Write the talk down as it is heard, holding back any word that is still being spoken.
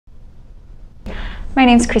My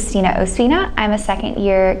name is Christina Ospina. I'm a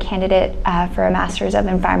second-year candidate for a Master's of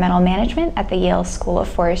Environmental Management at the Yale School of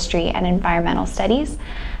Forestry and Environmental Studies.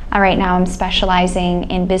 Right now I'm specializing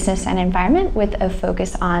in business and environment with a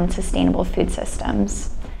focus on sustainable food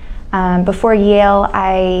systems. Before Yale,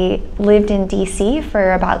 I lived in DC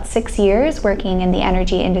for about 6 years working in the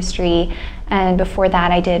energy industry, and before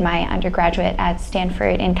that I did my undergraduate at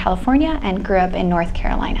Stanford in California and grew up in North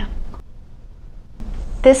Carolina.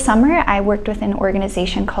 This summer, I worked with an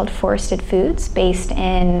organization called Forested Foods based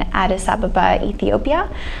in Addis Ababa,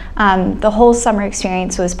 Ethiopia. The whole summer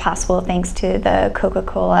experience was possible thanks to the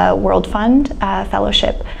Coca-Cola World Fund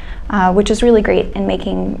Fellowship, which was really great in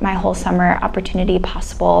making my whole summer opportunity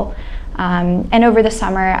possible. And over the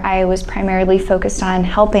summer, I was primarily focused on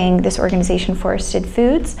helping this organization, Forested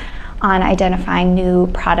Foods, on identifying new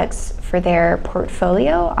products for their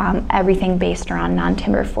portfolio, everything based around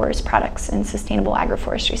non-timber forest products and sustainable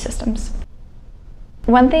agroforestry systems.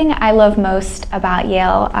 One thing I love most about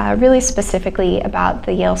Yale, really specifically about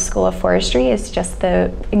the Yale School of Forestry, is just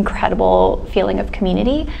the incredible feeling of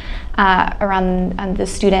community around the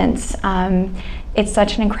students. It's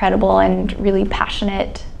such an incredible and really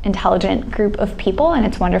passionate, intelligent group of people, and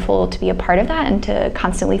it's wonderful to be a part of that and to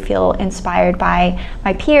constantly feel inspired by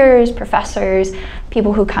my peers, professors,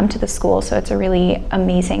 people who come to the school. So it's a really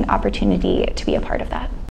amazing opportunity to be a part of that.